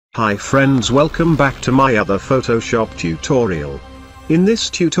Hi friends, welcome back to my other Photoshop tutorial. In this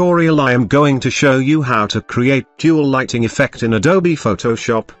tutorial I am going to show you how to create dual lighting effect in Adobe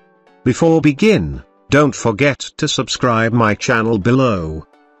Photoshop. Before begin, don't forget to subscribe my channel below.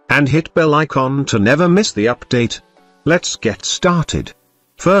 And hit bell icon to never miss the update. Let's get started.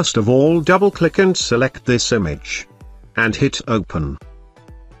 First of all, double click and select this image. And hit open.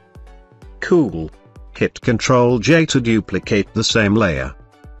 Cool. Hit Ctrl J to duplicate the same layer.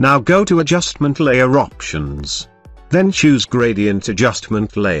 Now go to Adjustment Layer Options. Then choose Gradient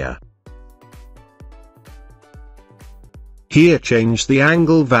Adjustment Layer. Here change the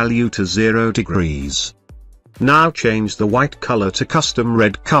angle value to 0 degrees. Now change the white color to custom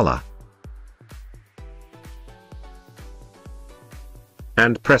red color.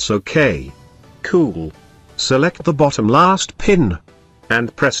 And press OK. Cool. Select the bottom last pin.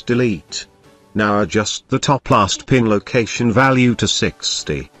 And press Delete. Now adjust the top last pin location value to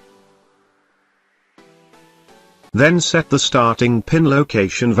 60. Then set the starting pin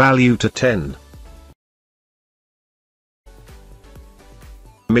location value to 10.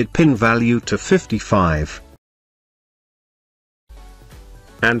 Mid pin value to 55.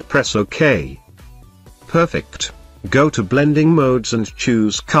 And press OK. Perfect. Go to blending modes and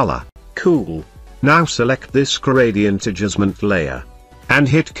choose color. Cool. Now select this gradient adjustment layer. And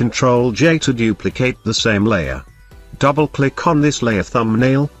hit Ctrl J to duplicate the same layer. Double click on this layer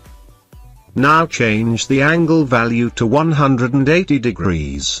thumbnail. Now change the angle value to 180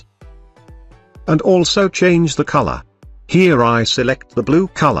 degrees. And also change the color. Here I select the blue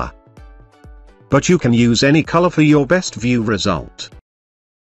color. But you can use any color for your best view result.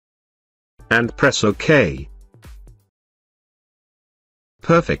 And press OK.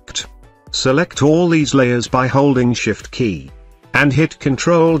 Perfect. Select all these layers by holding Shift key. And hit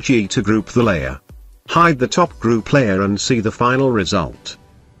Ctrl G to group the layer. Hide the top group layer and see the final result.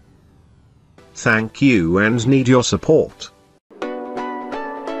 Thank you and need your support.